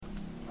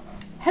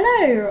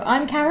Hello,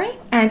 I'm Carrie.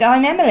 And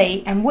I'm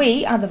Emily, and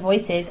we are the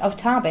voices of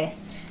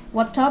Tarbis.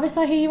 What's Tarbis,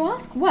 I hear you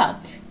ask? Well,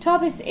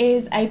 Tarbis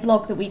is a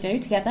blog that we do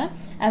together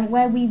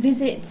where we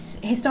visit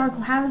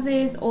historical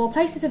houses or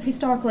places of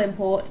historical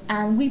import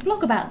and we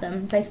blog about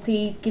them,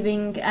 basically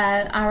giving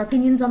our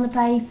opinions on the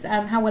place,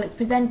 how well it's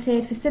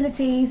presented,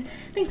 facilities,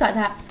 things like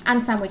that,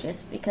 and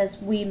sandwiches,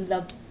 because we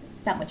love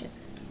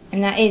sandwiches.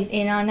 And that is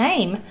in our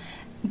name.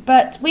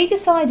 But we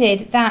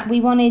decided that we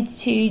wanted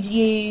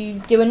to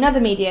do another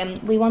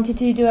medium. We wanted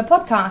to do a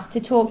podcast to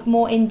talk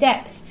more in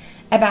depth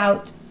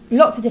about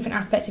lots of different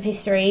aspects of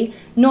history,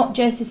 not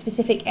just a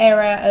specific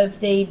era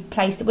of the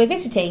place that we're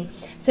visiting.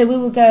 So we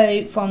will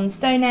go from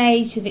Stone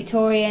Age to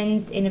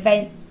Victorians,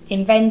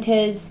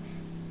 inventors,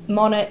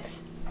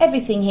 monarchs,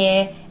 everything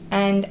here,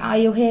 and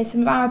you'll hear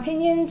some of our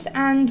opinions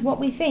and what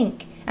we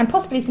think, and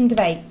possibly some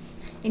debates.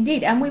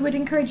 Indeed, and we would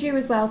encourage you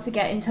as well to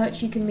get in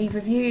touch. You can leave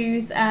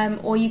reviews,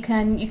 or you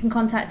can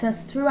contact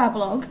us through our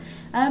blog,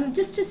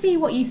 just to see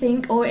what you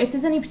think, or if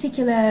there's any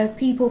particular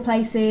people,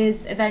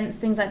 places, events,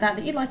 things like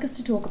that you'd like us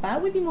to talk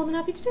about. We'd be more than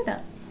happy to do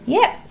that.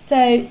 Yep,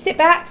 so sit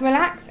back,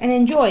 relax, and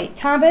enjoy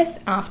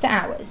Tarbis After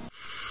Hours.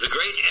 The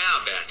great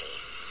air battle,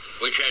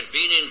 which has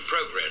been in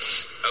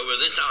progress over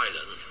this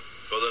island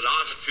for the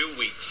last few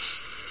weeks,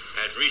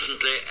 has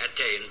recently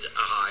attained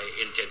a high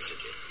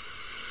intensity.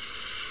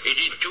 It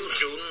is too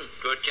soon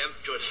to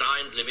attempt to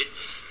assign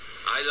limits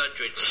either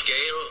to its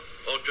scale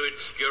or to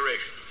its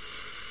duration.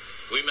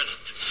 We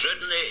must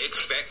certainly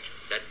expect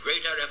that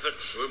greater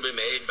efforts will be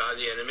made by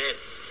the enemy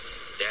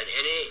than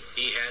any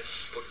he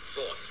has put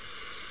forth.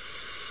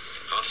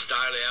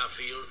 Hostile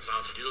airfields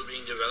are still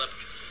being developed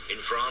in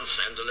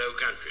France and the Low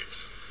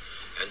Countries,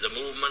 and the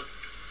movement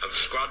of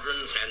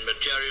squadrons and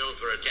material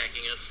for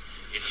attacking us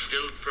is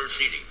still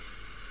proceeding.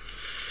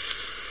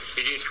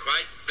 It is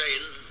quite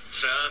plain,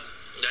 sir,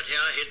 that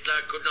Herr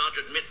Hitler could not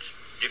admit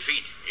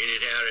defeat in his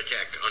air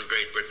attack on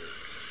Great Britain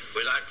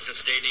without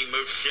sustaining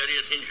most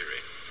serious injury.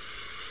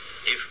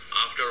 If,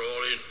 after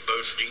all his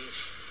boastings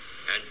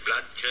and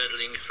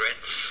blood-curdling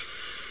threats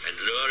and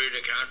lurid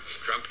accounts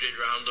trumpeted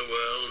round the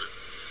world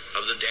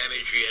of the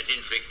damage he had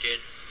inflicted,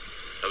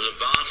 of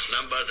the vast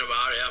numbers of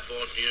our Air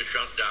Force he has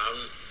shot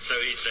down, so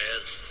he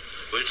says,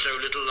 with so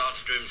little loss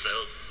to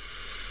himself,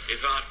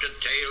 if after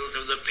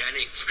tales of the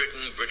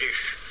panic-stricken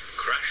British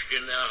crushed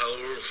in their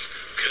holes,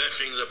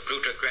 cursing the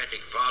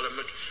plutocratic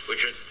parliament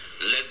which has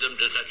led them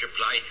to such a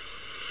plight,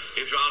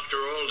 if after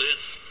all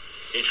this,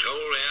 his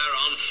whole air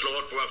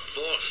onslaught were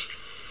forced,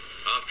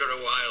 after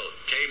a while,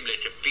 tamely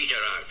to peter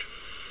out,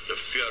 the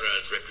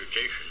Führer's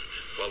reputation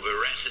for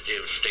veracity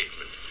of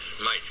statement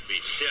might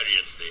be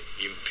seriously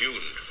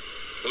impugned.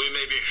 We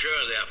may be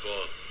sure,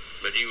 therefore,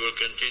 that he will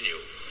continue,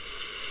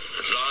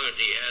 as long as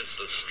he has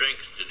the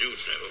strength to do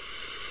so,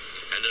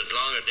 and as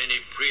long as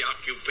any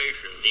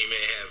preoccupation he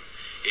may have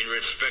in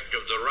respect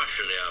of the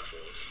Russian Air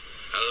Force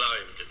allow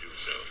him to do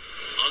so.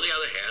 On the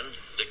other hand,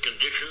 the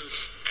conditions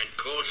and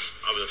course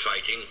of the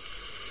fighting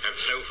have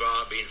so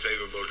far been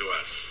favorable to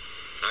us.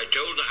 I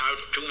told the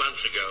House 2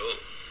 months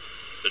ago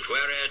that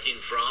whereas in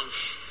France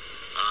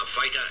our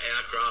fighter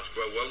aircraft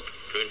were wont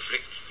to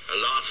inflict a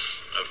loss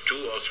of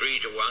 2 or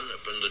 3 to 1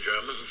 upon the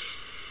Germans,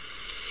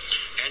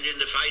 and in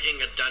the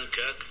fighting at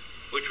Dunkirk,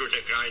 which was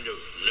a kind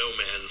of no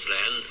man's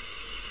land,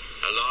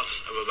 a loss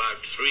of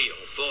about 3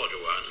 or 4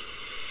 to 1,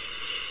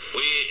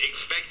 we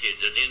expected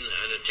that in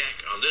an attack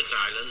on this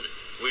island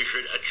we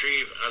should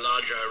achieve a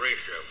larger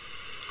ratio.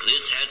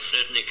 This has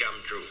certainly come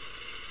true.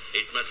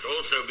 It must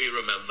also be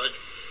remembered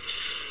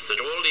that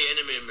all the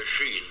enemy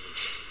machines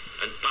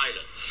and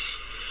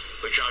pilots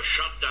which are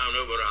shot down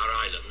over our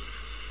island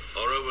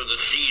or over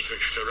the seas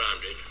which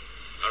surround it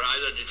are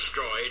either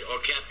destroyed or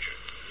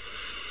captured,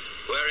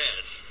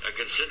 whereas a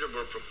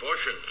considerable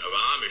proportion of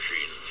our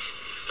machines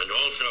and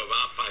also of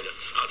our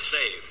pilots are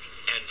saved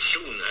and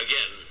soon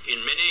again, in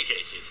many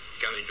cases,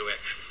 come into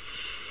action.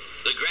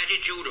 The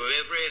gratitude of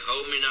every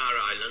home in our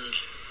island,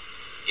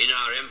 in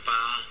our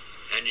empire,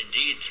 and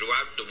indeed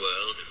throughout the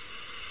world,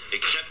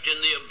 except in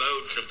the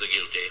abodes of the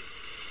guilty,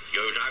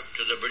 goes out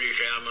to the British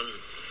airmen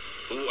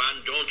who,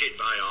 undaunted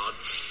by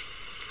odds,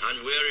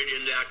 unwearied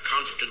in their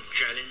constant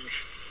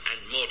challenge and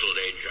mortal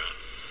danger,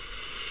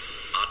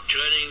 are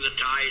turning the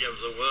tide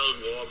of the world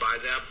war by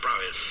their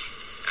prowess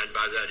and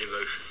by their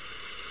devotion.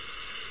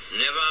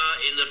 Never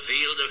in the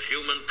field of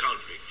human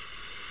conflict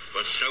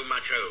was so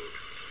much owed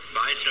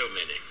by so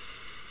many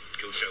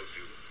to so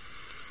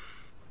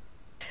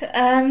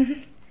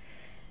few.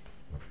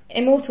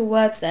 Immortal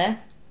words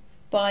there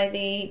by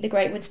the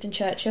great Winston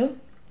Churchill.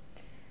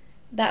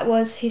 That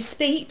was his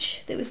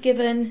speech that was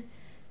given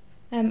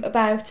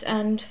about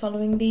and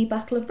following the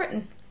Battle of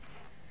Britain.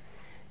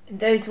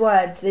 Those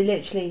words, they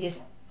literally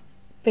just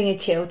bring a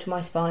chill to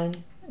my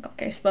spine. I got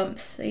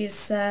goosebumps.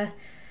 He's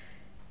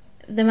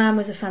the man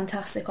was a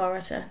fantastic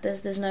orator.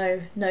 There's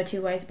no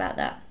two ways about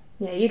that.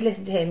 Yeah, you'd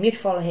listen to him, you'd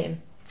follow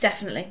him.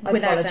 Definitely,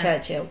 I'd follow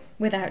Churchill.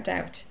 Without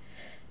doubt.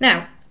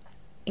 Now,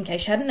 in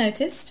case you hadn't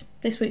noticed,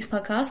 this week's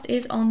podcast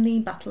is on the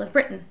Battle of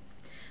Britain.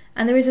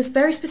 And there is a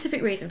very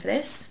specific reason for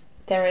this.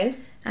 There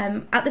is.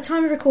 At the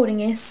time of recording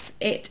this,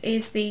 it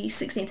is the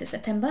 16th of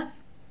September.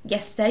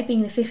 Yesterday,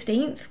 being the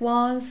 15th,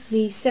 was...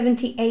 The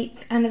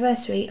 78th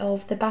anniversary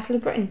of the Battle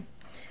of Britain.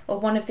 or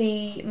one of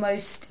the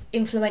most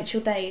influential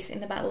days in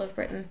the Battle of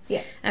Britain.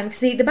 Yeah. Because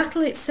the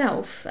battle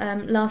itself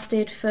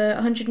lasted for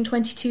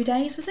 122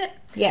 days, was it?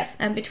 Yeah.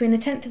 Between the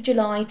 10th of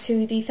July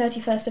to the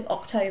 31st of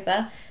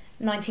October,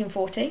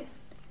 1940.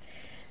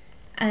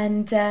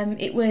 And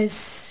it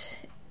was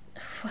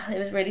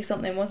really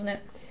something, wasn't it?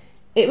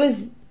 It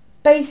was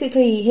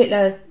basically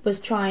Hitler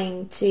was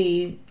trying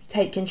to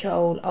take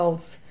control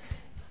of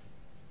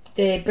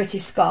the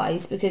British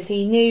skies because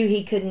he knew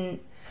he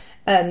couldn't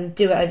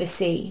do it over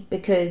sea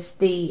because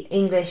the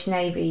English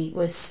Navy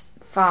was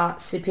far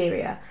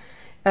superior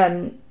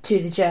to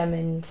the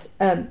German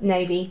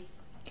Navy.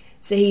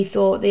 So he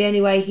thought the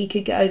only way he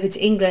could get over to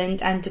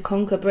England and to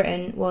conquer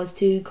Britain was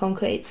to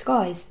conquer its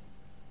skies.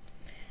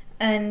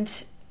 And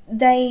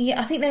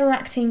I think they were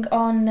acting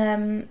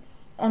on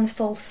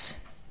false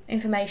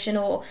information,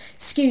 or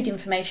skewed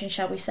information,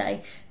 shall we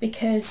say,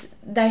 because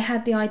they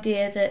had the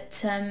idea that,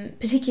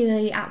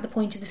 particularly at the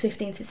point of the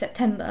 15th of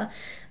September,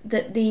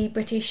 that the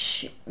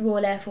British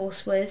Royal Air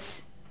Force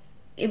was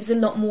a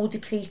lot more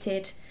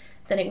depleted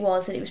than it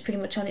was, and it was pretty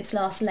much on its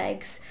last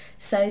legs.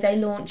 So they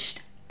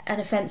launched an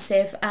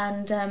offensive,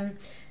 and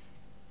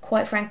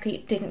quite frankly,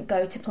 it didn't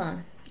go to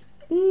plan.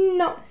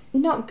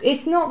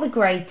 It's not the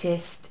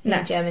greatest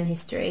in German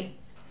history.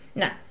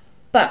 No,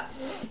 but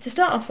to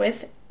start off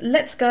with,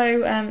 let's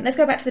go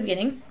back to the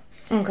beginning.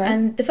 Okay.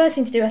 And the first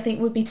thing to do, I think,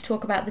 would be to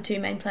talk about the two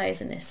main players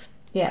in this.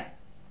 Yeah.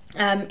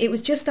 It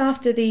was just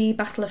after the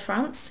Battle of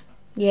France.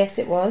 Yes,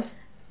 it was.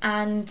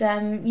 And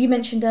you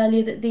mentioned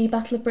earlier that the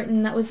Battle of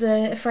Britain, that was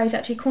a phrase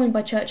actually coined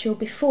by Churchill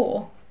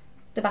before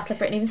the Battle of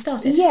Britain even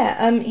started.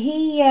 Yeah.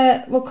 He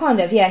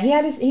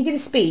did a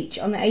speech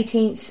on the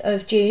 18th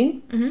of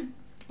June,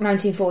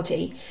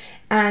 1940,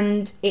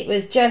 and it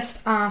was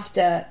just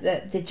after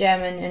the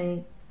German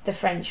and the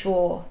French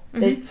war.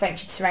 The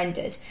French had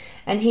surrendered,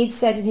 and he'd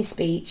said in his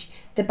speech,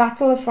 "The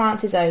Battle of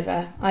France is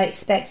over. I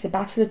expect the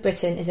Battle of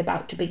Britain is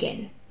about to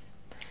begin."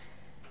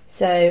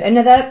 So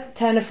another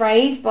turn of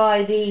phrase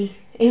by the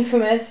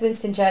infamous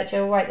Winston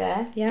Churchill, right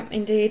there. Yeah,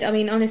 indeed. I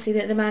mean, honestly,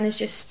 the man is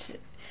just...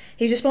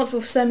 He's responsible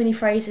for so many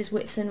phrases,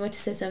 wits and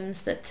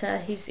witticisms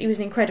that he was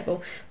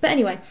incredible. But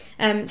anyway,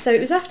 so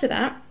it was after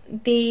that,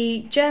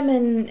 the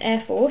German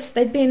Air Force,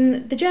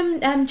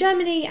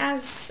 Germany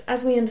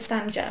as we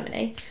understand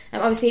Germany,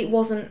 obviously it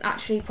wasn't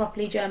actually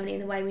properly Germany in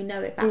the way we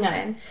know it back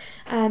then,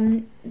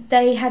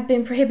 they had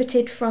been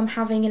prohibited from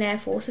having an air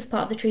force as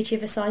part of the Treaty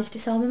of Versailles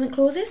disarmament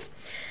clauses.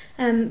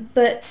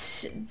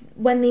 But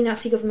when the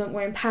Nazi government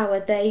were in power,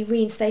 they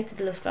reinstated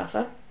the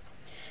Luftwaffe,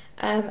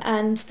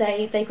 and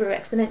they grew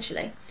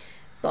exponentially.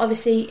 But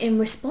obviously, in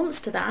response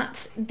to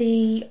that,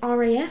 the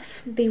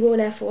RAF, the Royal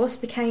Air Force,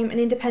 became an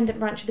independent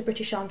branch of the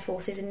British Armed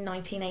Forces in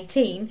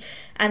 1918,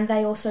 and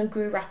they also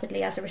grew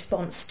rapidly as a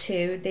response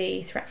to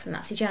the threat from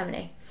Nazi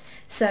Germany.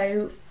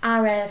 So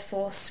our Air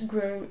Force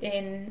grew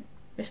in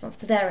response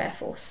to their Air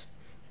Force.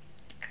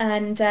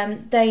 And there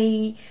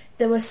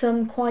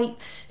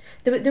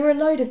were a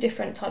load of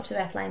different types of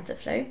airplanes that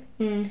flew,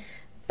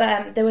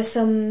 but there were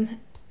some,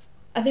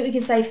 I think we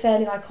can say,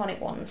 fairly iconic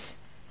ones.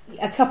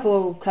 A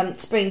couple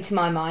spring to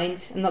my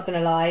mind, I'm not going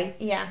to lie.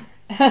 Yeah.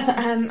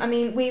 I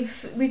mean,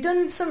 we've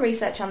done some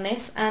research on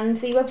this, and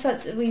the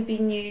websites that we've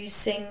been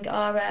using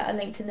are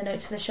linked in the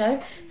notes for the show.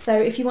 So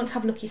if you want to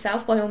have a look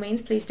yourself, by all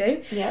means, please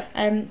do. Yeah.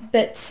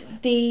 But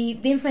the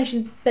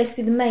information,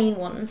 basically the main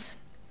ones,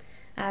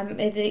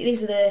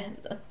 these are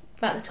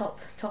about the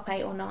top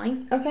 8 or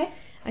 9.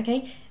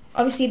 Okay.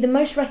 Obviously, the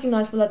most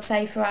recognisable, I'd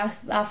say, for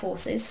our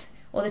forces,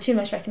 or the two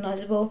most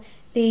recognisable,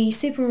 the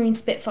Supermarine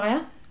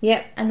Spitfire.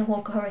 Yep. And the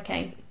Hawker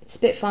Hurricane.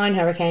 Spitfire and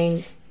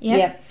Hurricanes.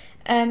 Yep.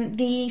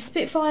 The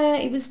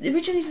Spitfire, it was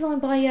originally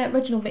designed by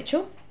Reginald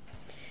Mitchell,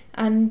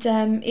 and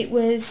it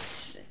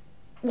was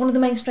one of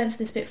the main strengths of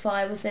the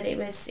Spitfire was that it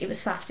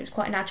was fast. It was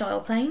quite an agile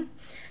plane.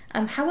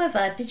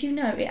 However, did you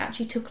know it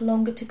actually took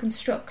longer to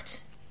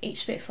construct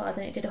each Spitfire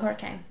than it did a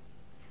Hurricane,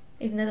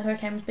 even though the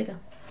Hurricane was bigger?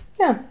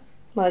 Yeah.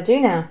 Well, I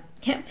do now.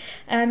 Yep.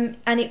 And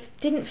it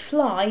didn't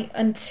fly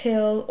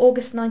until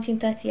August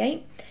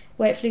 1938.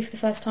 Where it flew for the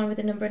first time with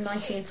the number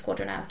 19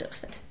 squadron out of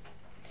Duxford.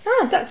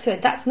 Ah,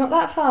 Duxford. That's not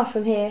that far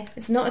from here.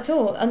 It's not at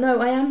all. No,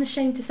 I am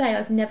ashamed to say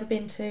I've never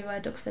been to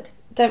Duxford.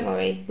 Don't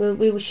worry,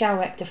 we shall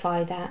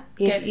rectify that.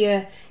 If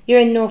Good. you're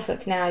in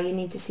Norfolk now, you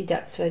need to see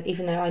Duxford,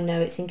 even though I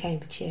know it's in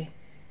Cambridgeshire.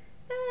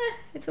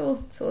 It's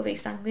all sort of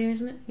East Anglia,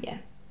 isn't it?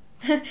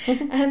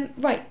 Yeah.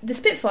 Right, the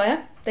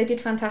Spitfire, they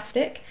did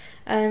fantastic.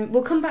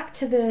 We'll come back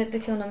to the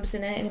kill numbers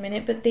in a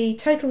minute, but the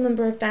total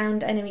number of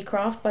downed enemy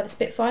craft by the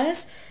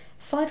Spitfires,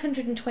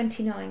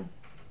 529.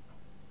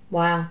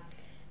 Wow.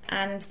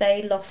 And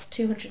they lost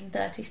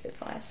 230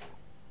 Spitfires.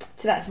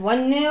 So that's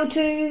 1-0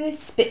 to the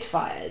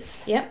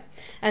Spitfires. Yep.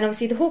 And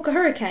obviously the Hawker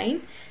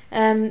Hurricane,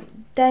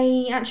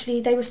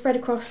 they were spread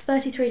across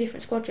 33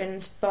 different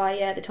squadrons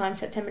by the time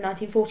September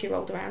 1940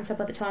 rolled around, so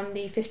by the time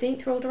the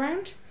 15th rolled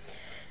around.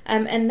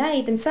 and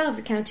they themselves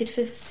accounted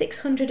for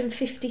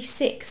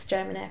 656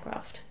 German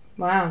aircraft.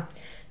 Wow.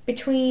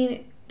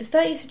 Between the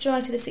 30th of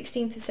July to the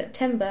 16th of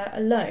September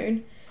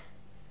alone,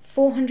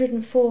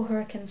 404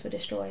 Hurricanes were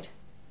destroyed.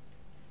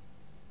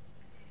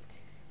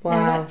 Wow.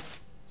 Now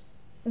that's,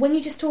 when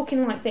you're just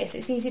talking like this,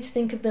 it's easy to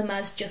think of them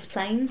as just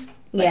planes,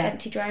 like Yeah.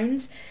 empty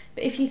drones.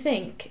 But if you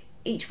think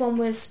each one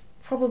was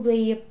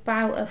probably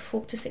about a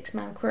 4 to 6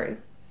 man crew,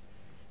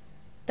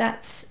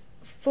 that's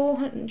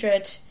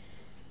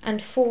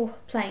 404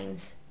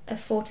 planes of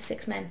 4 to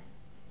 6 men.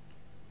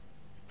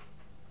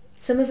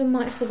 Some of them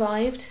might have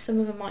survived, some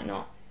of them might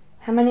not.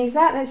 How many is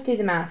that? Let's do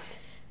the math.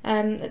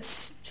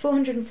 It's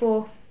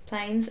 404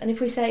 planes, and if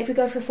we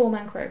go for a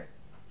 4-man crew,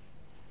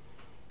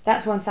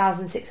 That's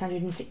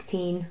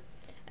 1,616.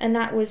 and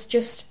that was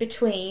just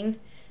between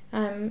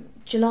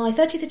July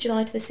 30th of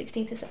July to the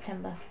 16th of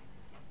September.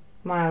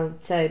 Wow.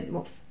 So,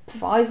 what,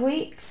 5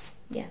 weeks?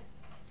 There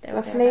or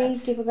Roughly,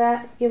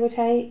 thereabouts. give or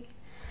take.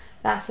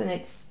 That's an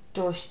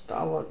extortion.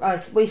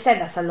 We said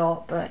that's a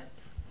lot, but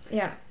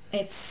Yeah,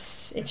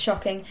 it's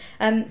shocking.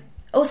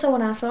 Also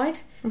on our side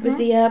was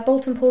the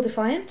Bolton Paul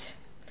Defiant.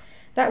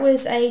 That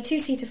was a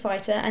 2-seater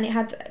fighter, and it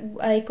had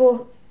a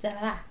can't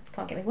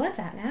get my words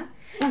out now.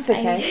 that's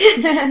okay.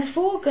 A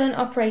 4-gun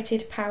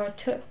operated power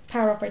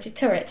operated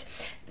turret.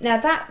 Now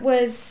it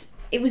was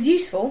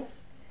useful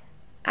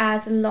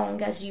as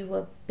long as you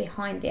were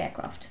behind the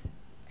aircraft.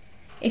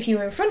 If you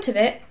were in front of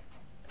it,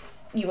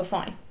 you were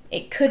fine.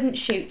 It couldn't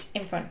shoot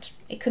in front.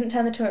 It couldn't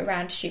turn the turret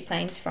around to shoot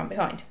planes from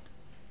behind.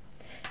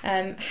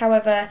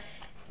 However,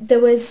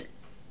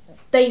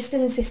 they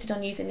still insisted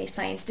on using these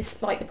planes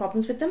despite the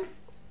problems with them.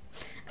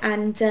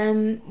 And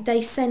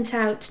they sent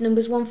out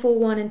numbers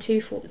 141 and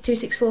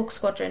 264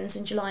 squadrons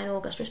in July and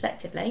August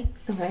respectively.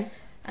 Okay.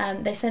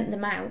 They sent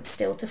them out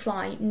still to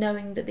fly,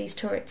 knowing that these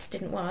turrets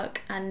didn't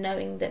work and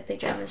knowing that the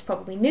Germans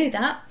probably knew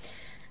that.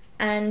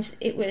 And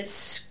it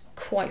was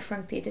quite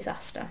frankly a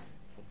disaster.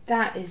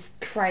 That is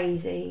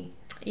crazy.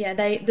 Yeah,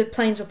 the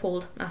planes were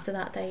pulled after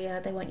that.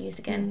 They weren't used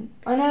again.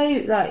 I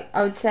know,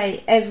 I would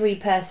say every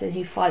person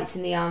who fights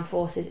in the armed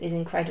forces is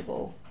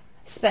incredible,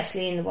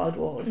 especially in the World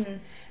Wars.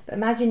 But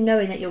imagine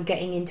knowing that you're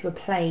getting into a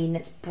plane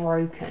that's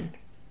broken.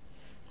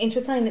 Into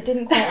a plane that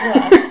didn't quite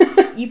work.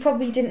 You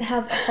probably didn't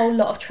have a whole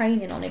lot of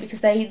training on it,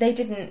 because they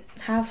didn't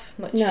have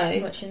much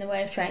in the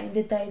way of training,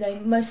 did they? They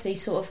mostly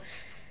sort of,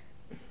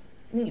 I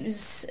think it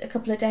was a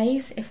couple of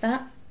days, if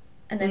that,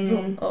 and then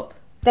drawn up.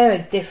 They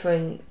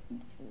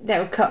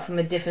were cut from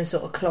a different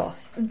sort of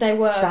cloth. They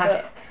were,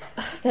 but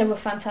they were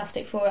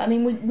fantastic for it. I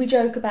mean, we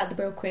joke about the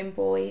Brill Quinn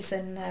boys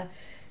and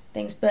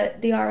things,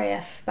 but the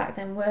RAF back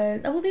then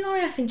the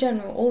RAF in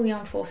general, all the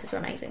armed forces were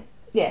amazing.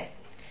 Yes.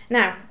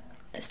 Now,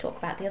 let's talk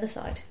about the other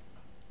side.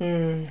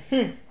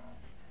 Mm-hmm.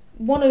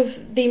 One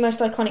of the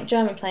most iconic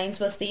German planes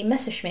was the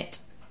Messerschmitt,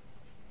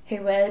 who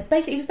were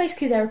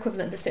basically their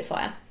equivalent of the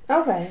Spitfire.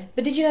 Okay.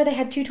 But did you know they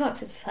had 2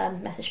 types of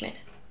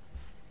Messerschmitt?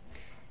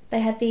 They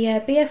had the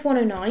Bf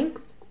 109,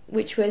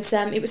 which was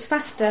it was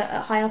faster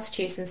at high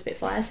altitudes than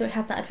Spitfire, so it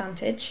had that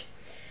advantage,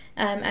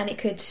 and it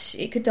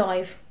could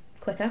dive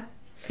quicker.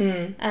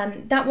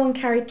 That one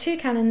carried 2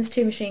 cannons,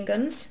 2 machine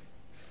guns,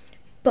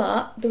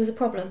 but there was a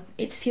problem.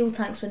 Its fuel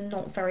tanks were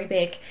not very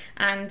big,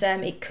 and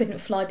it couldn't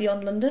fly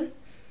beyond London,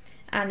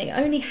 and it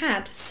only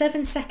had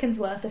 7 seconds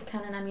worth of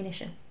cannon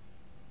ammunition.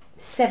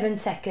 7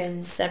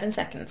 seconds. 7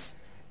 seconds.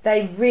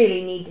 They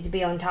really needed to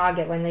be on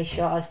target when they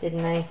shot us,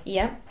 didn't they?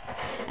 Yeah.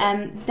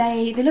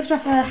 The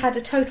Luftwaffe had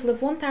a total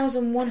of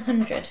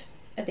 1,100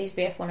 of these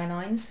Bf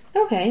 109s.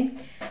 Okay.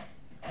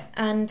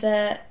 And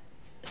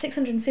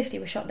 650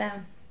 were shot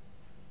down.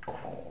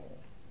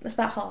 That's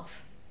about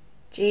half.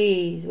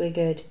 Jeez, we're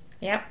good.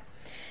 Yep.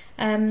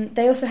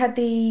 They also had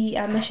the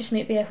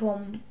Messerschmitt Bf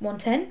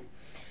 110,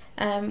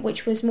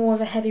 which was more of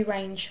a heavy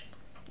range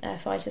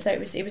fighter, so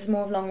it was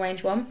more of a long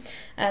range one.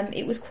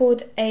 It was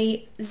called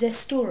a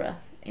Zerstörer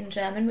in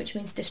German, which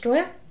means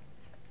destroyer.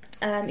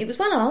 It was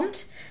well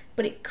armed,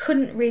 but it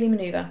couldn't really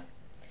manoeuvre.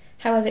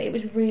 However, it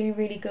was really,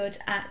 really good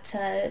at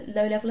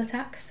low level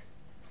attacks.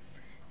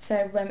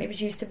 So it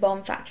was used to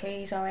bomb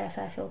factories, RAF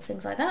airfields,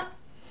 things like that.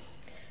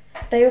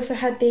 They also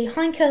had the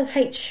Heinkel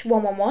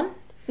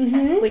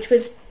H111, which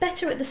was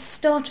better at the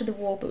start of the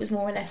war, but was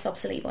more or less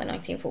obsolete by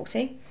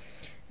 1940,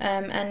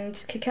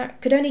 and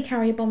could only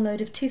carry a bomb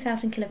load of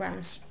 2,000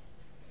 kilograms.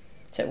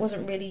 So it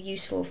wasn't really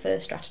useful for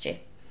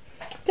strategy.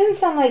 Doesn't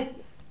sound like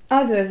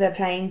either of their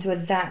planes were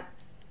that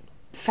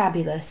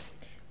fabulous.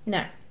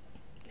 No.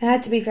 They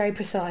had to be very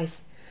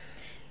precise.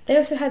 They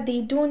also had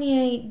the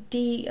Dornier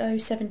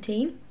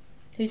DO-17,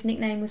 whose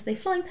nickname was the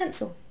Flying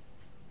Pencil.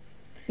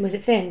 Was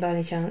it thin by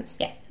any chance?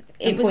 Yeah.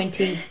 And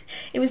pointy?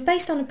 It was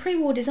based on a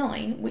pre-war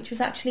design, which was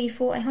actually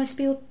for a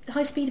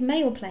high-speed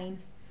mail plane.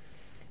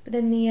 But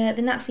then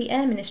the Nazi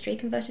Air Ministry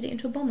converted it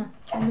into a bomber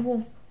during the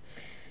war.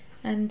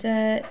 And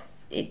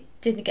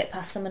it didn't get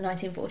past summer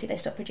 1940, they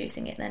stopped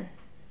producing it then.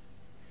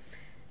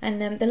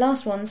 And the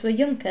last ones were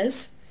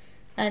Junkers,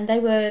 and they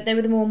were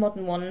the more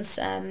modern ones.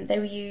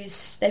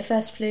 They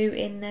first flew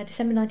in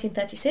December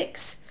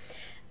 1936,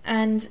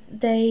 and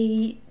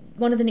they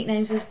one of the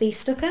nicknames was the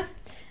Stucker.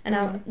 And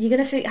now you're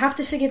going to have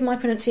to forgive my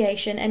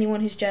pronunciation,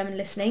 anyone who's German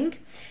listening.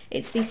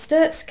 It's the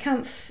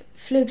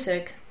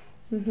Sturzkampfflugzeug.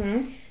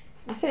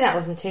 I think that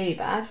wasn't too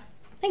bad.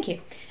 Thank you.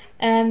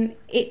 It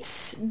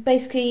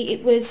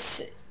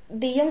was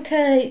the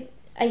Junker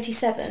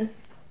 87.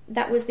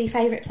 That was the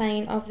favourite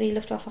plane of the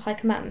Luftwaffe High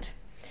Command,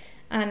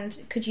 and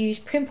could use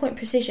pinpoint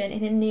precision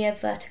in a near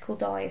vertical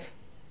dive.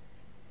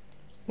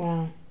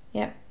 Wow.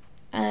 Yeah.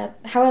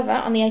 However,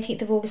 on the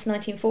 18th of August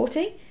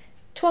 1940,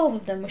 12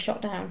 of them were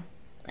shot down,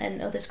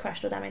 and others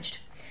crashed or damaged.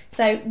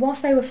 So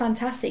whilst they were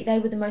fantastic, they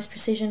were the most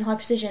high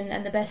precision,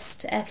 and the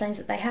best airplanes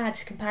that they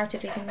had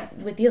comparatively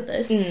with the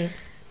others.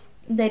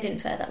 They didn't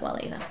fare that well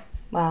either.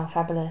 Wow,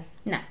 fabulous.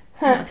 No,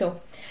 not at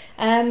all.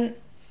 I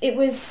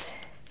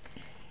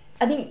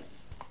think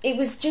it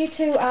was due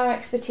to our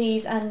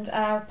expertise and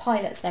our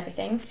pilots and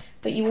everything,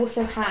 but you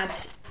also had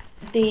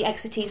the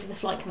expertise of the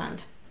Flight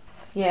Command.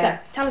 Yeah. So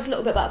tell us a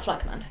little bit about the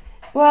Flight Command.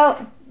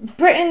 Well,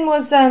 Britain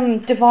was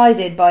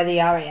divided by the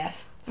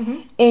RAF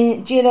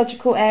in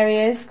geological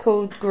areas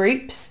called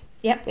groups.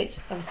 Yep. Which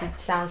obviously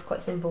sounds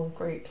quite simple,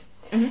 groups.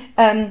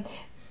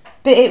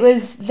 But it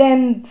was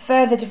then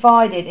further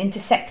divided into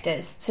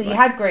sectors. So you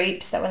had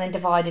groups that were then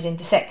divided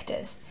into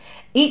sectors.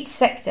 Each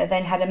sector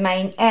then had a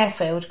main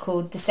airfield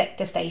called the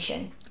sector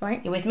station.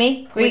 Right. You with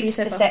me? Groups,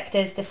 the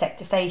sectors, the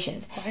sector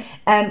stations.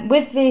 Right.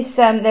 With this,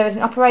 there was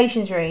an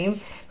operations room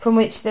from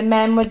which the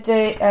men were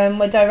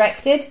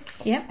directed.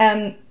 Yep.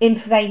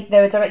 They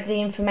were directed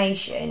the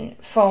information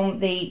from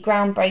the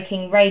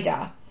groundbreaking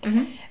radar,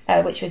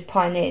 which was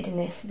pioneered in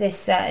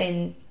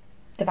in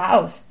the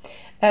battles.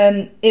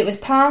 It was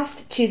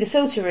passed to the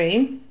filter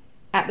room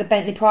at the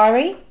Bentley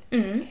Priory.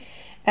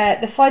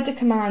 The fighter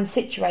command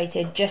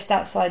situated just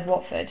outside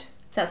Watford.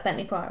 That's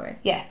Bentley Priory.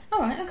 Yeah.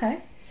 All right. Okay.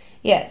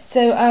 Yeah.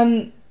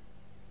 So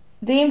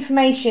the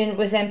information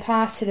was then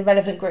passed to the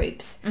relevant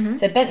groups.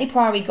 So Bentley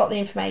Priory got the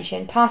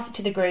information, passed it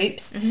to the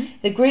groups.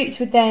 The groups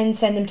would then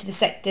send them to the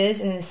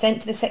sectors, and then sent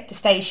to the sector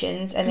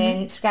stations, and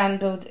then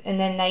scrambled, and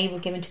then they were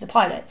given to the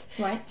pilots.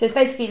 Right. So it's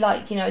basically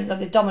like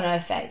a domino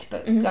effect,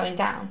 but going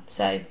down.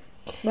 So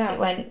it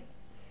went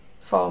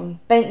from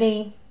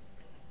Bentley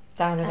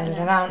down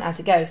as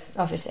it goes,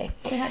 obviously.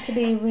 So it had to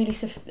be a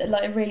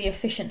really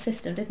efficient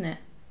system, didn't it?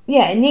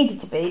 Yeah, it needed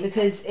to be,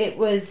 because it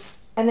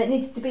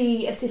needed to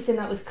be a system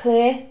that was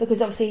clear,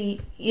 because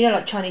obviously,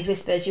 like Chinese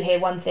whispers, you hear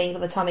one thing, by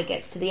the time it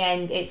gets to the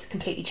end, it's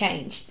completely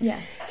changed. Yeah.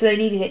 So they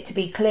needed it to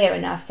be clear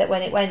enough that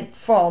when it went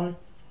from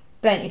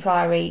Bentley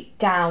Priory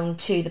down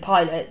to the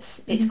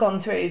pilots, it's gone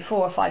through 4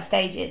 or 5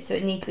 stages, so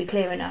it needed to be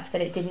clear enough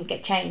that it didn't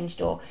get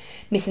changed or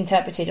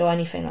misinterpreted or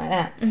anything like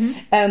that.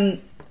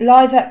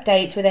 Live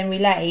updates were then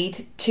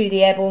relayed to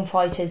the airborne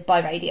fighters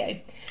by radio.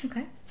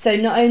 Okay. So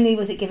not only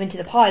was it given to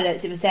the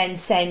pilots, it was then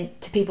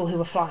sent to people who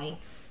were flying.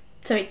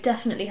 So it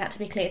definitely had to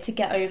be clear to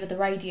get over the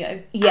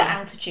radio at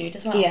altitude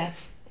as well. Yeah.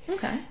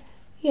 Okay.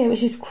 Yeah,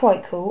 which is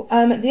quite cool.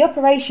 The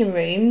operation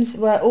rooms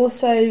were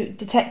also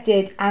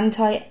detected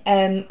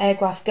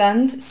anti-aircraft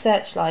guns,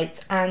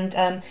 searchlights,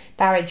 and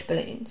barrage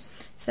balloons.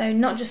 So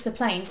not just the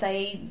planes;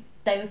 they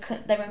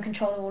were in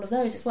control of all of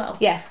those as well.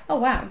 Yeah. Oh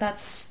wow,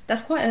 that's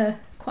quite a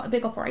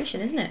big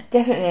operation, isn't it?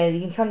 Definitely,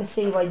 you can kind of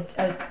see why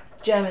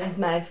Germans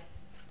may have,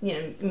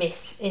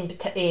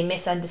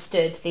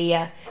 misunderstood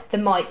the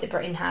might that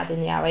Britain had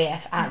in the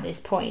RAF at this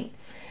point.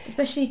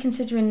 Especially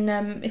considering,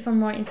 if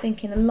I'm right in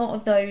thinking, a lot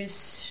of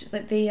those,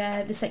 like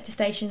the sector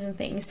stations and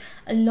things,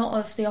 a lot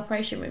of the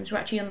operation rooms were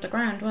actually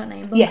underground, weren't they,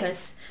 in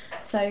bunkers?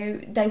 Yeah.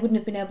 So they wouldn't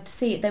have been able to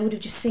see it. They would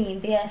have just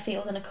seen the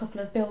airfield and a couple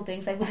of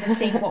buildings. They wouldn't have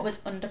seen what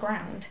was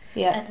underground.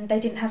 Yeah. And they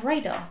didn't have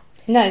radar.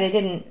 No, they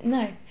didn't.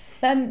 No.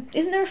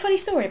 Isn't there a funny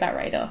story about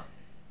radar?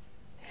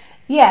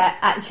 Yeah,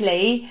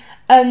 actually.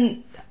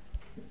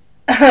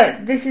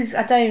 This is,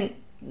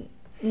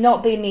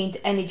 not being mean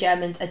to any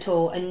Germans at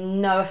all,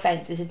 and no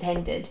offence is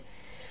intended,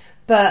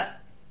 but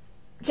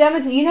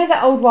Germans,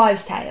 that old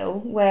wives' tale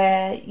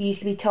where you used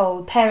to be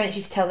told, parents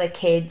used to tell their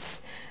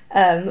kids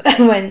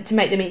when to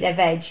make them eat their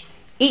veg,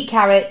 eat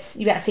carrots,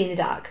 you better see in the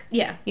dark.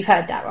 Yeah. You've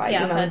heard that, right?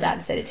 Yeah, your mum and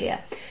dad said it to you.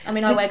 I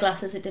mean, I wear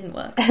glasses, it didn't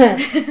work.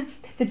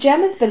 The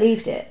Germans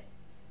believed it.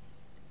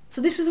 So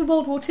this was a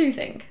World War II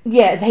thing?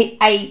 Yeah, they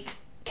ate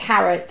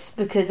carrots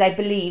because they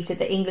believed that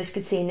the English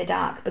could see in the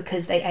dark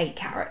because they ate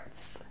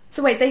carrots.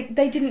 So wait,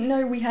 they didn't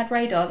know we had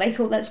radar. They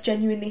thought that's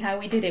genuinely how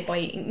we did it, by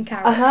eating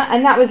carrots.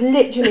 And that was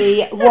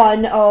literally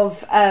one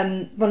of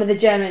the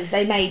Germans.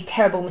 They made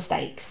terrible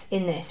mistakes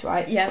in this,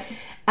 right? Yeah.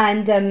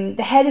 And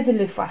the head of the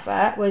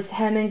Luftwaffe was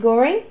Hermann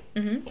Göring,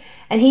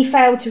 and he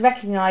failed to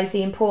recognise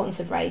the importance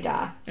of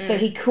radar. So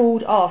he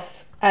called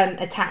off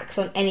attacks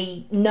on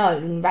any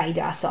known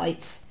radar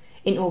sites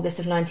in August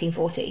of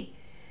 1940.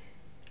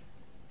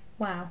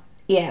 Wow.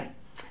 Yeah.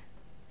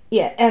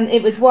 Yeah,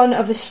 it was one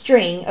of a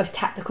string of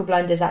tactical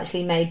blunders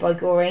actually made by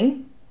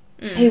Göring,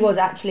 who was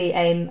actually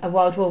a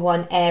World War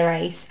I air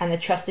ace and a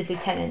trusted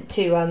lieutenant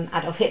to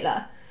Adolf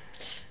Hitler.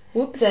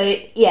 Whoops. So,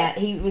 yeah,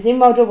 he was in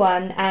World War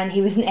I and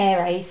he was an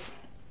air ace.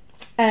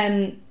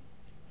 And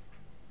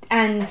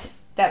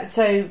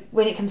so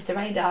when it comes to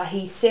radar,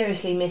 he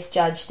seriously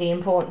misjudged the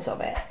importance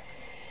of it.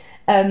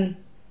 Oh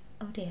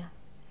dear.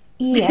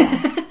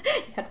 Yeah.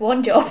 He had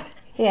one job.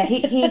 Yeah,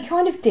 he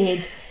kind of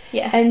did.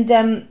 Yeah.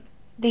 And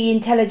the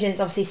intelligence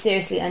obviously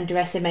seriously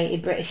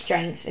underestimated British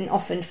strength and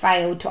often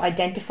failed to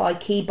identify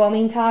key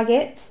bombing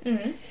targets,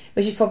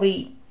 which is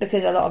probably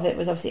because a lot of it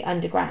was obviously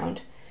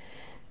underground.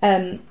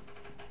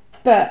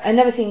 But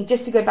another thing,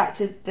 just to go back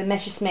to the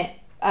Messerschmitt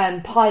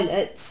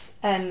pilots,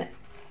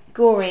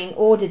 Göring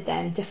ordered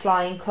them to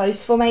fly in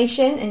close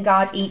formation and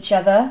guard each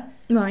other,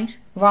 Right.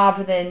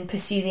 rather than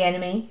pursue the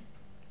enemy.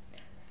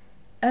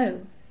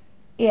 Oh.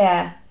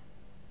 Yeah.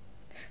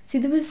 See,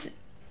 there was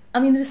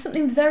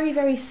something very,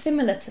 very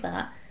similar to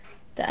that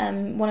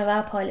one of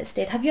our pilots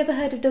did. Have you ever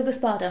heard of Douglas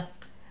Bader?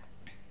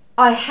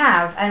 I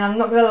have, and I'm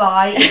not going to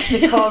lie, it's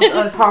because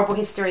of horrible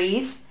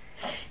histories.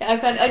 Yeah,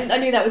 I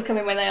knew that was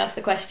coming when they asked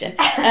the question.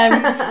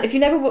 If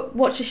you never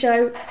watch a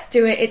show,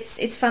 do it.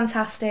 It's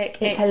fantastic.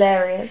 It's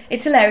hilarious.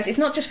 It's hilarious. It's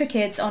not just for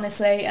kids,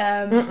 honestly.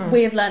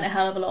 We have learnt a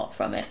hell of a lot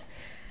from it.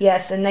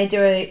 Yes, and they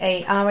do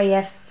a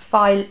RAF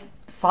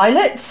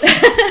pilots?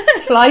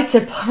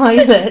 Fighter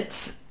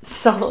pilots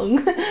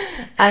song.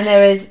 And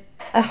there is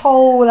a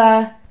whole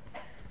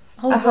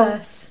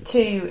verse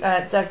to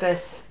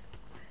Douglas.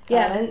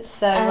 Yeah.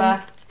 So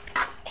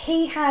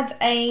he had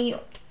an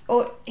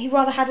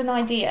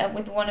idea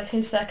with one of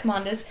his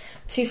commanders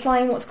to fly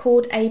in what's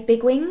called a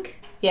big wing.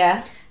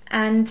 Yeah.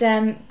 And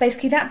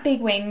basically that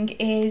big wing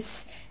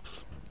it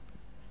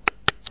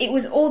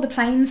was all the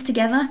planes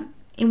together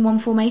in one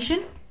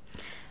formation,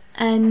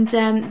 and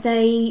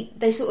they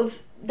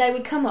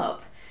would come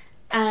up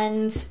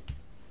and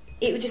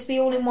it would just be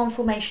all in one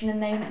formation,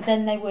 and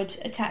then they would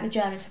attack the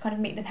Germans to kind of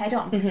meet them head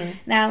on.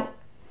 Now,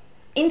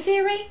 in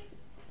theory,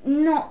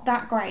 not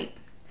that great.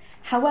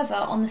 However,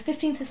 on the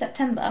 15th of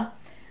September,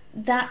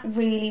 that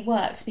really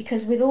worked,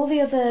 because with all the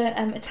other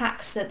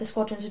attacks that the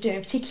squadrons were doing,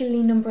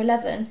 particularly number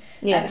 11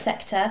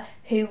 sector,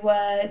 who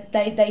were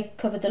they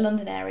covered the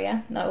London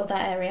area, or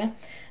that area,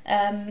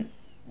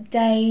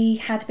 they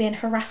had been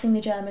harassing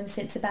the Germans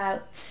since they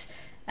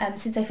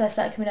first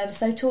started coming over.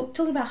 So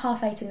talking about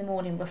 8:30 in the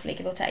morning, roughly,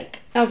 give or take.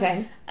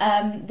 Okay.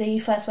 The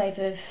first wave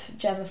of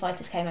German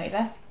fighters came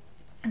over.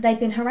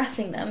 They'd been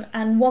harassing them,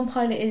 and one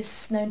pilot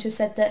is known to have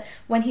said that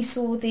when he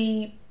saw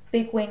the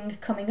big wing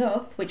coming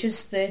up, which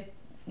is the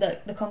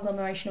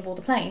conglomeration of all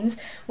the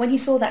planes, when he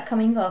saw that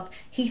coming up,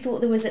 he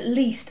thought there was at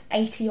least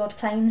 80 odd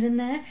planes in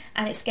there,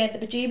 and it scared the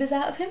bejeebers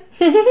out of him.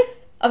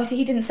 Obviously,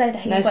 he didn't say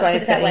that. He was quite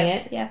good at that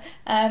way. Yeah.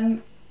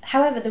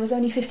 However, there was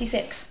only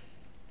 56.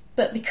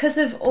 But because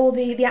of all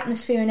the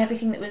atmosphere and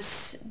everything that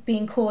was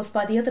being caused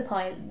by the other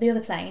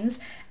planes,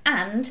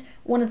 and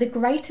one of the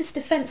greatest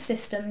defence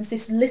systems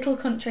this little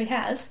country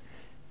has,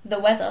 the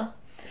weather,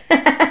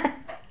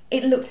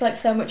 it looked like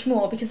so much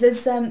more, because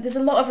there's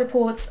a lot of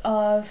reports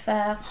of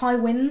high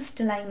winds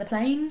delaying the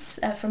planes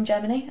from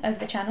Germany over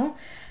the Channel,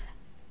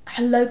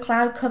 low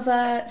cloud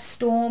cover,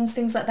 storms,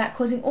 things like that,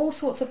 causing all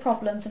sorts of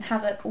problems and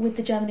havoc with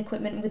the German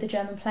equipment and with the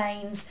German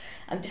planes,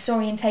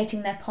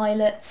 disorientating their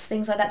pilots,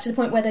 things like that, to the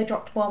point where they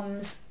dropped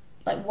bombs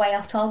like way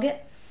off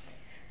target.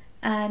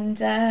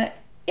 And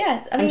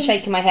I'm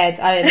shaking my head.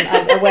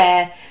 I'm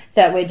aware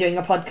that we're doing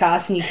a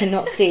podcast and you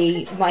cannot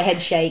see my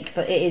head shake,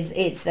 but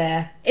it's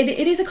there. It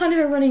is a kind of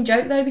a running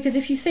joke, though, because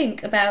if you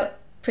think about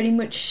pretty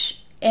much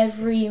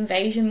every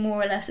invasion,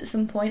 more or less, at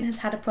some point has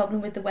had a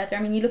problem with the weather. I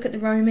mean, you look at the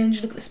Romans,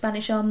 you look at the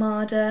Spanish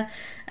Armada,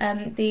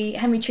 the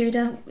Henry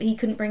Tudor, he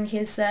couldn't bring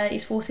his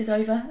forces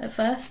over at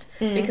first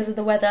because of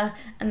the weather,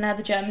 and now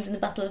the Germans in the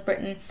Battle of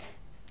Britain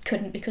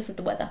couldn't because of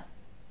the weather.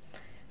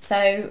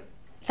 So,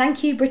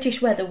 thank you,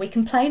 British weather. We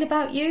complain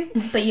about you,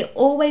 but you're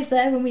always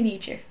there when we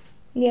need you.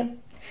 Yeah.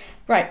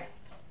 Right.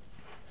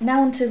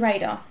 Now on to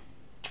radar.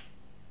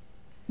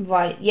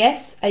 Right,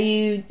 yes. Are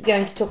you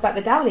going to talk about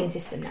the Dowling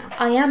system now?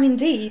 I am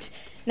indeed.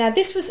 Now,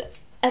 this was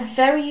a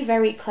very,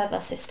 very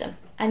clever system,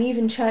 and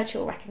even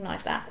Churchill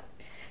recognised that.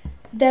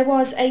 There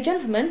was a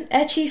gentleman,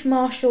 Air Chief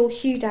Marshal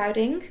Hugh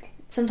Dowding,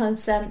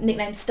 sometimes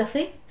nicknamed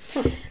Stuffy,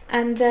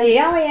 and the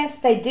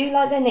RAF, they do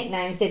like their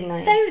nicknames, didn't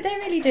they? They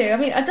really do. I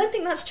mean, I don't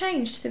think that's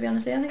changed, to be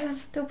honest. I think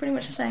that's still pretty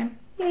much the same.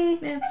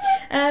 Yeah.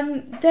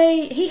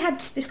 He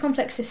had this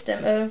complex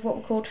system of what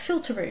were called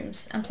filter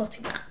rooms and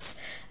plotting maps,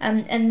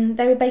 and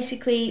they were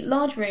basically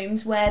large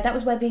rooms where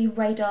the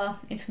radar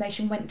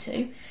information went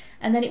to,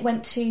 and then it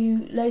went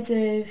to loads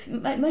of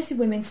mostly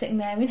women sitting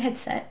there in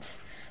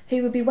headsets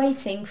who would be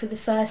waiting for the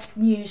first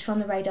news from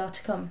the radar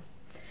to come.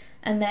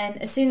 And then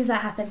as soon as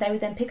that happened, they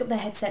would then pick up their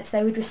headsets,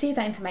 they would receive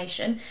that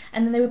information,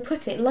 and then they would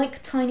put it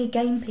like tiny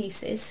game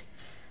pieces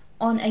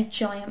on a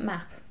giant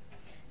map.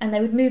 And they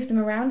would move them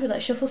around with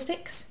like shuffle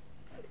sticks.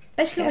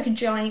 Basically like a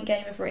giant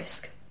game of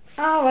Risk.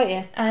 Oh, right,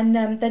 yeah. And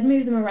they'd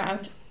move them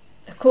around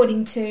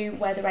according to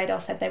where the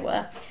radar said they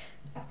were.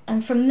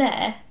 And from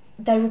there,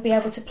 they would be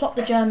able to plot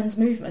the Germans'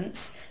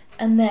 movements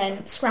and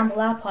then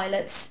scramble our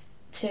pilots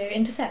to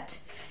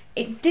intercept.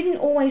 It didn't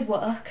always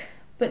work,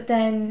 but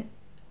then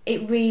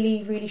it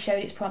really, really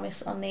showed its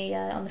promise on the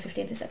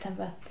 15th of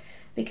September.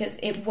 because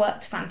it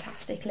worked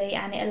fantastically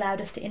and it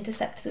allowed us to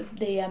intercept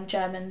the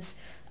Germans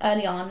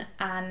early on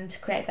and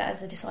create that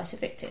as a decisive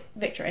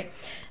victory.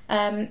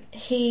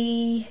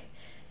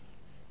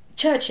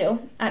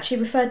 Churchill actually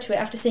referred to it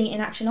after seeing it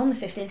in action on the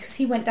 15th, because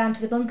he went down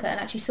to the bunker and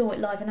actually saw it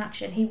live in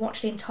action. He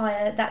watched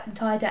that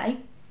entire day,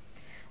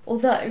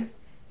 although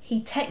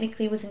he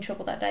technically was in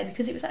trouble that day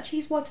because it was actually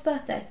his wife's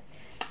birthday.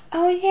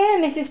 Oh yeah,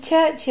 Mrs.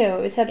 Churchill.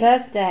 It was her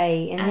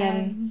birthday,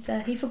 and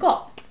he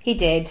forgot. He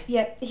did.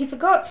 Yeah, he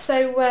forgot.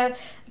 So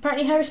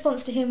apparently, her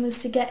response to him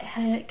was to get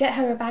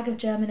her a bag of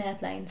German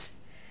airplanes.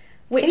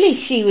 Which, at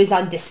least she was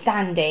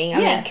understanding. I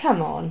mean,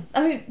 come on.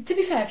 I mean, to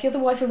be fair, if you're the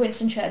wife of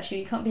Winston Churchill,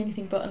 you can't be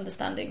anything but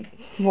understanding.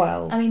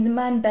 Well, I mean, the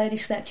man barely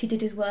slept. He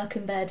did his work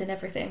in bed and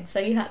everything,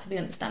 so you had to be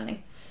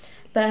understanding.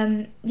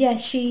 But he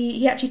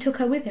actually took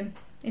her with him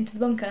into the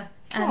bunker,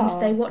 and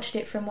they watched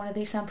it from one of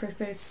these soundproof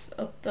booths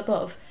up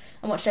above,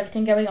 and watched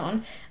everything going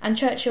on. And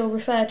Churchill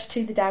referred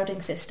to the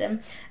Dowding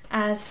system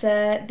as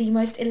the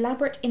most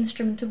elaborate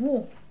instrument of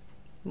war.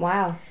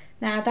 Wow.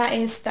 Now that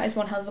is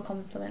one hell of a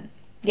compliment.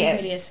 Yeah. It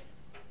really is.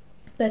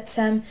 But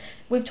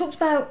we've talked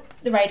about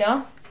the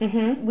radar.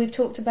 Mm-hmm. We've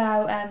talked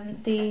about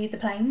the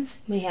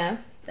planes. We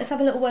have. Let's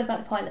have a little word about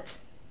the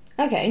pilots.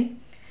 Okay.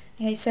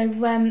 Okay,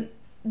 so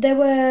there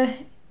were,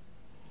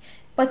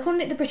 by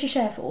calling it the British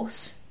Air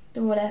Force,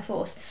 the Royal Air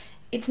Force,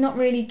 it's not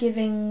really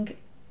giving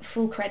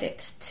full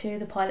credit to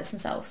the pilots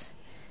themselves.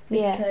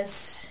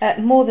 Because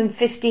more than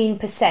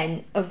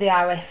 15% of the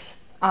RAF.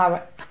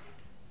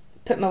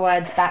 Put my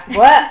words back.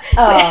 What?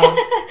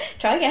 Oh.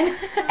 Try again.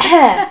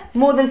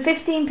 More than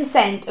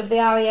 15% of the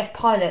RAF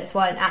pilots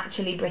weren't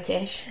actually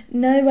British.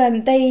 No,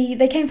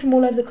 they came from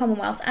all over the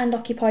Commonwealth and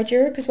occupied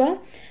Europe as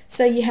well.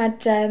 So you had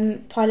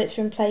pilots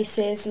from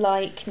places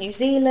like New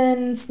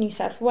Zealand, New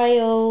South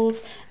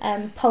Wales,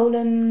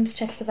 Poland,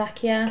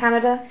 Czechoslovakia.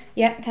 Canada.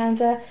 Yeah,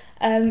 Canada.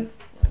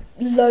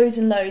 Loads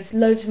and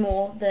loads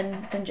more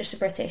than just the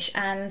British,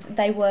 and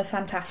they were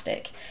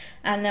fantastic.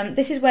 And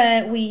this is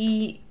where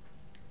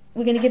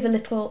we're going to give a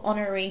little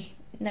honorary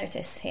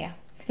notice here.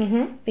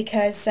 Mm-hmm.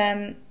 Because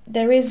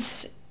there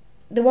was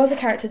a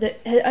character that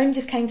only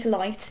just came to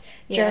light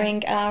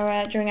during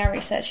our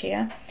research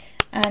here,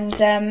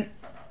 and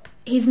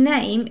his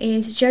name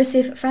is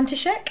Josef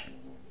František,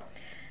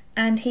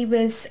 and he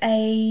was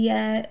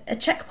a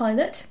Czech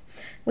pilot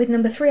with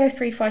number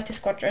 303 Fighter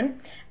Squadron,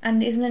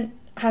 and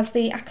has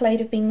the accolade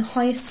of being the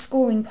highest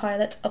scoring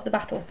pilot of the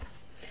battle.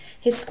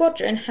 His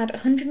squadron had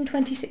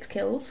 126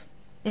 kills.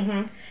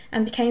 Mm-hmm.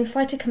 And became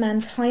Fighter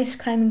Command's highest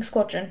claiming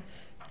squadron,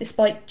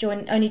 despite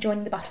only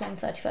joining the battle on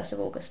the 31st of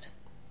August.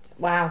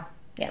 Wow.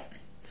 Yeah.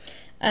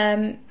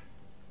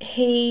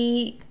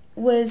 He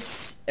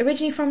was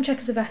originally from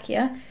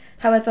Czechoslovakia.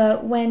 However,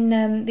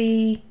 when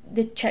the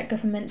Czech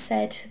government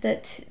said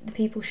that the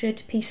people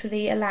should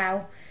peacefully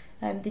allow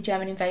the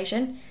German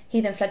invasion,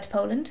 he then fled to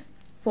Poland,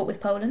 fought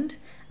with Poland.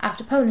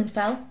 After Poland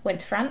fell,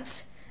 went to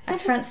France.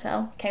 After France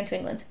fell, came to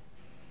England.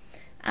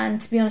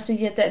 And to be honest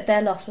with you,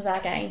 their loss was our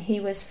gain.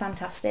 He was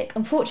fantastic.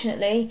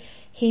 Unfortunately,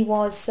 he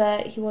was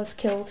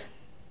killed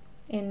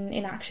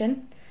in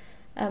action,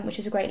 which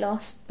is a great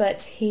loss.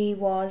 But he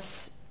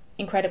was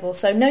incredible.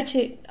 So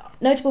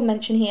notable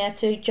mention here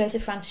to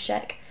Josef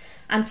František,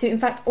 and to, in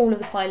fact, all of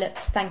the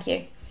pilots. Thank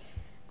you.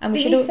 And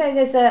Did you say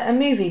there's a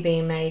movie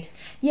being made?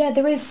 Yeah,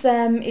 there is.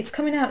 It's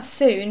coming out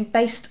soon,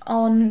 based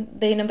on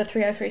the number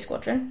 303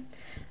 Squadron,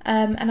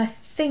 and I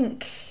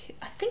think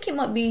it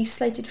might be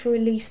slated for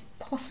release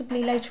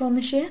possibly later on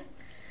this year.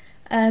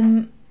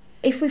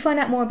 If we find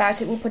out more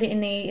about it, we'll put it in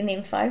the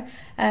info.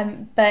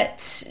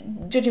 But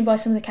judging by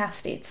some of the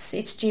cast,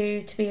 it's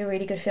due to be a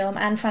really good film,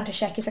 and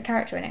František is a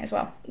character in it as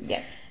well.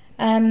 Yeah.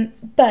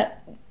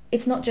 But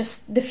it's not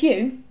just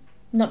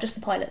not just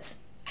the pilots.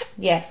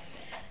 Yes.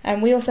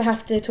 And we also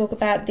have to talk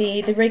about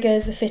the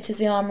riggers, the fitters,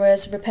 the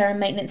armourers, repair and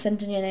maintenance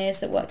engineers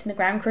that worked in the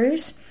ground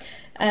crews,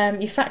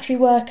 your factory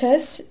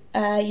workers,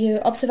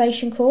 your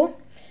observation corps,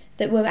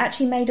 that were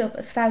actually made up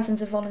of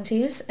thousands of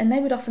volunteers, and they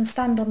would often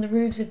stand on the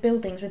roofs of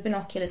buildings with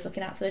binoculars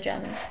looking out for the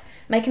Germans,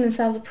 making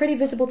themselves a pretty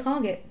visible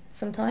target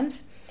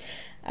sometimes.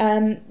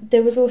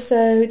 There was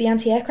also the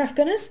anti-aircraft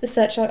gunners, the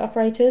searchlight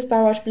operators,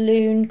 barrage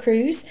balloon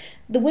crews,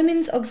 the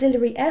Women's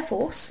Auxiliary Air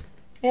Force.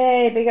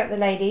 Yay, big up the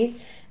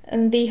ladies.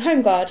 And the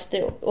Home Guard,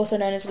 also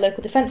known as the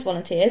local defence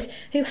volunteers,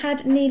 who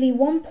had nearly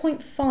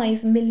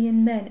 1.5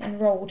 million men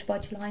enrolled by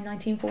July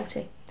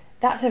 1940.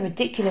 That's a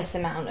ridiculous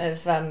amount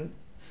of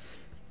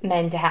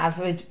men to have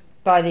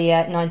by the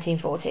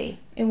 1940.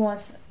 It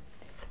was.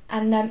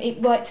 And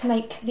it worked to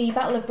make the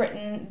Battle of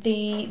Britain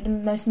the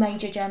most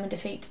major German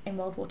defeat in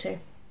World War II.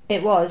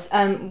 It was,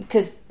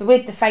 because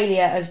with the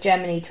failure of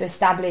Germany to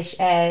establish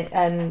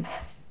air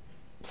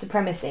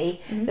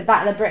supremacy, the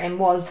Battle of Britain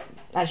was,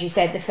 as you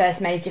said, the first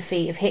major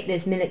defeat of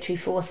Hitler's military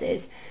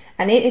forces,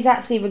 and it is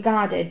actually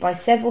regarded by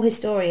several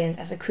historians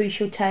as a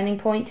crucial turning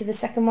point to the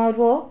Second World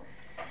War.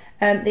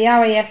 The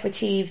RAF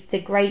achieved the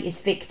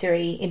greatest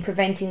victory in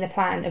preventing the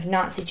plan of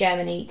Nazi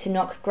Germany to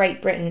knock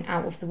Great Britain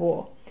out of the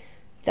war,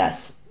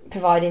 thus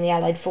providing the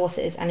Allied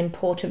forces an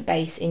important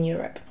base in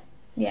Europe.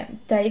 Yeah,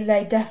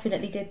 they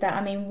definitely did that.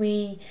 I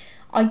mean,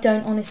 I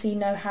don't honestly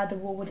know how the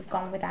war would have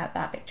gone without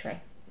that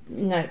victory.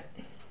 No.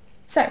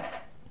 So,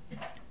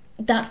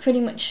 that's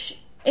pretty much,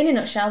 in a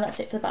nutshell, that's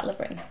it for the Battle of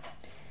Britain.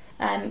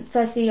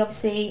 Firstly,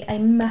 obviously, a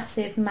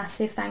massive,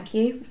 massive thank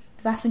you.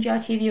 The vast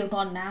majority of you are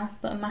gone now,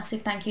 but a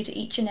massive thank you to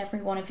each and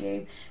every one of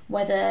you,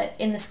 whether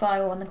in the sky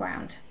or on the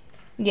ground.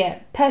 Yeah,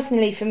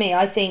 personally for me,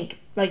 I think,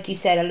 like you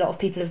said, a lot of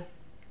people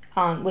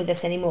aren't with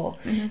us anymore.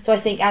 Mm-hmm. So I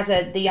think as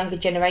the younger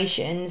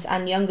generations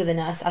and younger than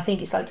us, I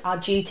think it's like our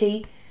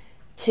duty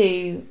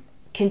to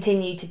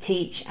continue to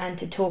teach and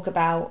to talk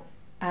about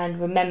and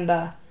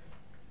remember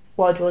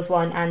World Wars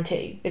 1 and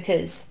 2,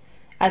 because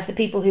as the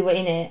people who were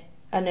in it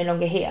are no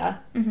longer here,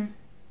 mm-hmm.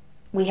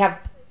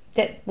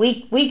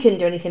 we couldn't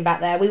do anything back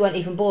there. We weren't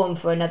even born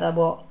for another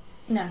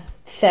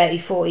 30,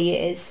 40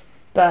 years.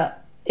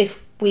 But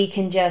if we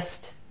can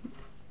just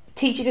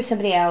teach it to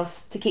somebody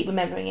else to keep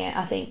remembering it,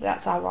 I think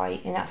that's our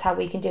right, and that's how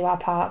we can do our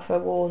part for a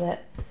war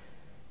that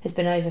has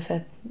been over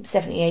for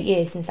 78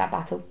 years since that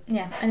battle.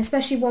 Yeah, and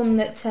especially one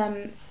that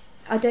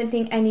I don't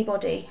think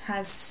anybody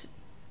has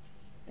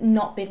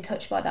not been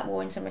touched by that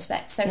war in some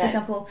respect. So, for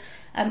example,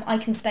 I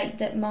can state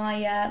that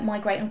my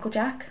great uncle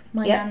Jack,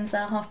 my nan's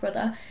half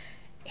brother,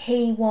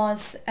 he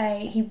was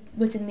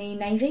in the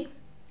Navy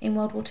in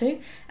World War II.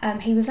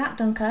 He was at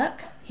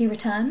Dunkirk. He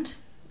returned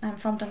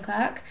from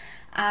Dunkirk,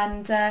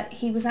 and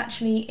he was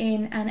actually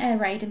in an air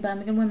raid in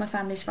Birmingham, where my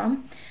family's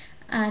from.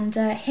 And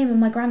him and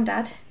my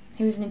granddad,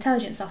 who was an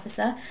intelligence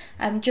officer,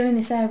 during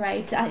this air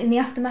raid, in the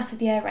aftermath of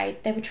the air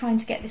raid, they were trying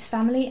to get this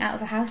family out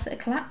of a house that had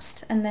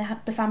collapsed, and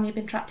the family had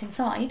been trapped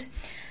inside.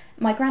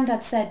 My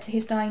granddad said to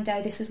his dying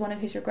day, this was one of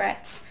his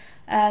regrets,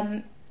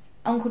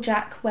 Uncle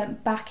Jack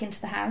went back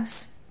into the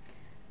house,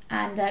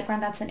 and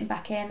Granddad sent him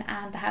back in,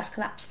 and the house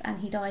collapsed, and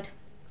he died.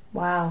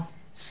 Wow.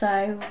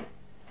 So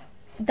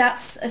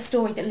that's a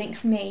story that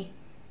links me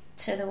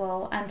to the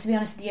war, and to be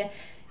honest with you,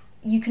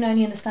 you can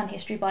only understand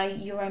history by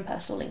your own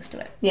personal links to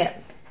it. Yeah.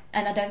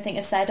 And I don't think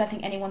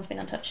anyone's been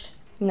untouched.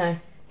 No.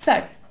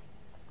 So,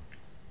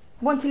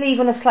 want to leave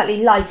on a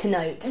slightly lighter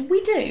note.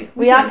 We do.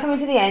 We are coming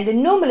to the end,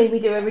 and normally we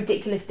do a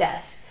ridiculous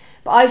death,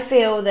 but I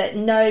feel that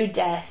no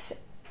death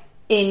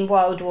in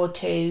World War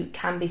II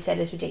can be said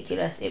as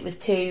ridiculous. It was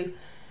too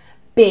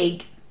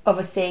big of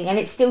a thing, and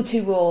it's still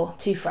too raw,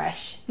 too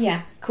fresh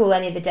to call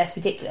any of the deaths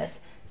ridiculous.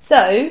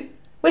 So,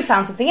 we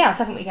found something else,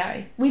 haven't we,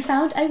 Gary? We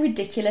found a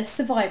ridiculous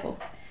survival.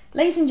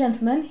 Ladies and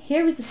gentlemen,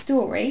 here is the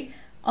story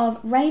of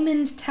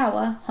Raymond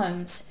Tower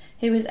Holmes,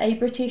 who was a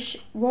British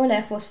Royal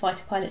Air Force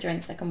fighter pilot during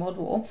the Second World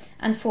War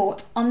and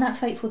fought on that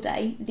fateful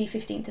day, the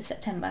 15th of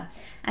September.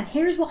 And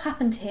here is what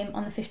happened to him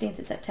on the 15th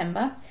of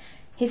September.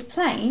 His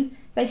plane,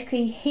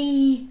 basically,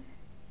 he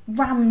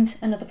rammed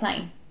another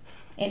plane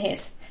in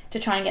his to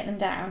try and get them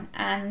down,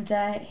 and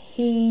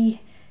he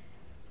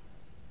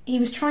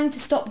was trying to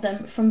stop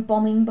them from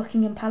bombing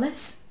Buckingham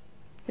Palace.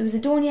 There was a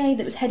Dornier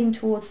that was heading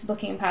towards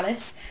Buckingham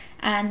Palace,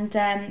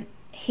 and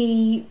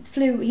he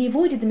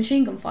avoided the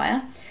machine gun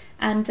fire,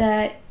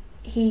 and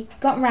he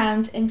got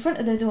round in front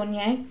of the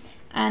Dornier,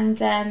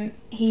 and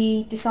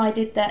he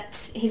decided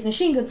that his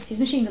machine guns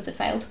had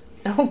failed.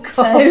 Oh God!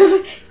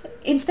 So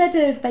instead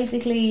of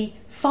basically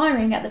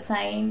firing at the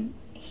plane,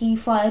 he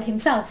fired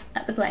himself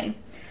at the plane,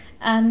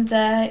 and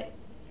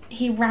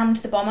he rammed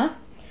the bomber.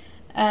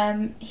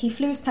 He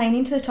flew his plane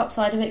into the top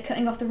side of it,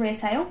 cutting off the rear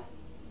tail.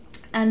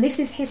 And this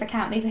is his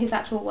account, these are his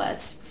actual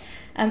words.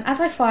 As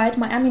I fired,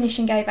 my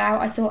ammunition gave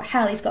out. I thought,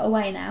 hell, he's got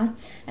away now.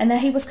 And there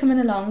he was coming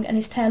along, and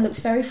his tail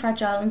looked very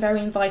fragile and very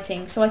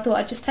inviting, so I thought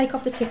I'd just take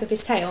off the tip of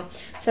his tail.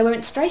 So I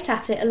went straight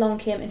at it along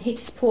him and hit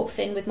his port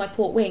fin with my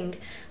port wing.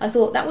 I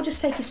thought that will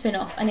just take his fin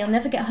off, and he'll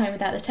never get home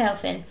without the tail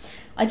fin.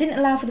 I didn't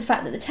allow for the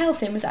fact that the tail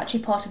fin was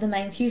actually part of the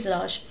main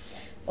fuselage.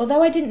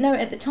 Although I didn't know it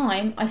at the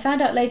time, I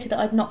found out later that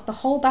I'd knocked the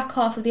whole back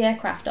half of the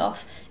aircraft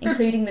off,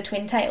 including the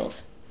twin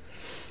tails.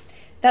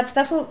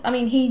 That's what, I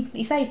mean,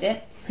 he saved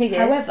it. He did.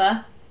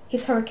 However,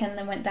 his Hurricane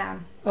then went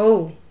down.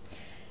 Oh.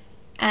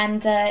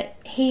 And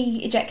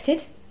he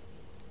ejected.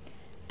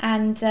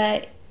 And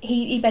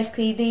he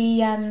basically,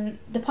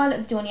 the pilot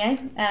of the Dornier,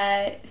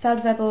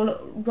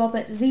 Feldwebel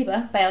Robert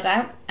Zeber, bailed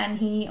out, and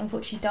he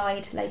unfortunately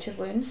died later of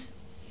wounds.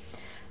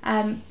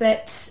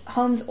 But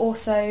Holmes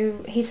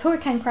also, his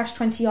Hurricane crashed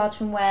 20 yards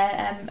from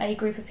where a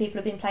group of people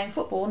had been playing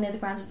football near the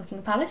grounds of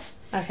Buckingham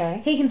Palace.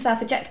 Okay. He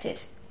himself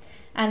ejected.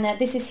 And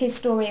this is his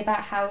story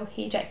about how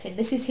he ejected.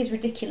 This is his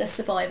ridiculous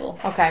survival.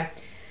 Okay.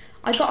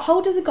 I got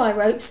hold of the guy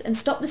ropes and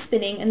stopped the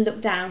spinning and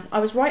looked down. I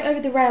was right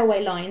over the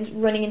railway lines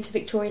running into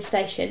Victoria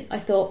Station. I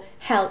thought,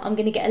 hell, I'm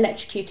going to get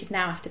electrocuted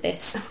now after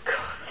this. Oh,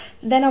 God.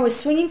 Then I was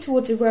swinging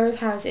towards a row of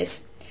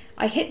houses.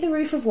 I hit the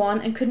roof of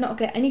one and could not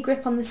get any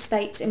grip on the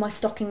stakes in my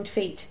stockinged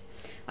feet.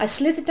 I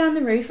slithered down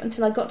the roof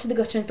until I got to the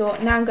gutter and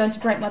thought, now I'm going to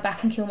break my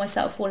back and kill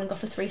myself falling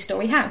off a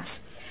 3-storey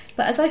house.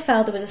 But as I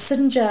fell, there was a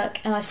sudden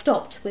jerk and I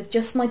stopped with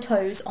just my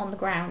toes on the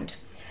ground.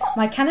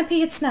 My canopy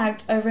had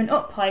snagged over an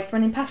up pipe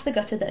running past the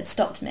gutter that had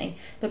stopped me,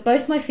 but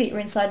both my feet were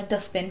inside a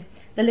dustbin.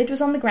 The lid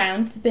was on the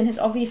ground, the bin has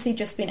obviously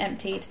just been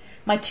emptied.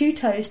 My 2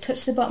 toes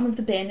touched the bottom of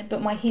the bin,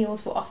 but my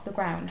heels were off the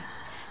ground.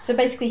 So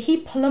basically he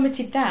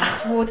plummeted down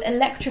towards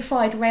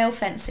electrified rail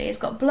fences,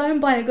 got blown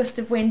by a gust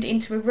of wind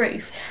into a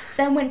roof,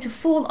 then went to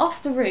fall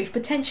off the roof,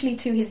 potentially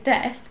to his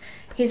death.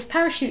 His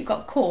parachute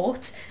got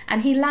caught,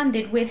 and he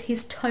landed with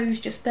his toes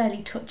just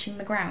barely touching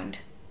the ground.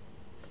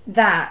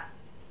 That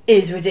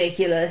is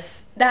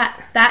ridiculous.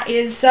 That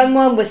is...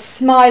 Someone was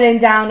smiling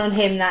down on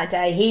him that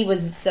day. He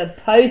was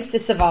supposed to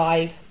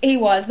survive. He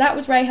was. That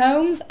was Ray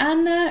Holmes,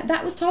 and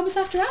that was Thomas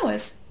After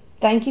Hours.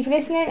 Thank you for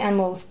listening, and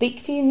we'll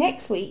speak to you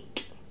next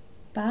week.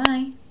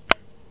 Bye.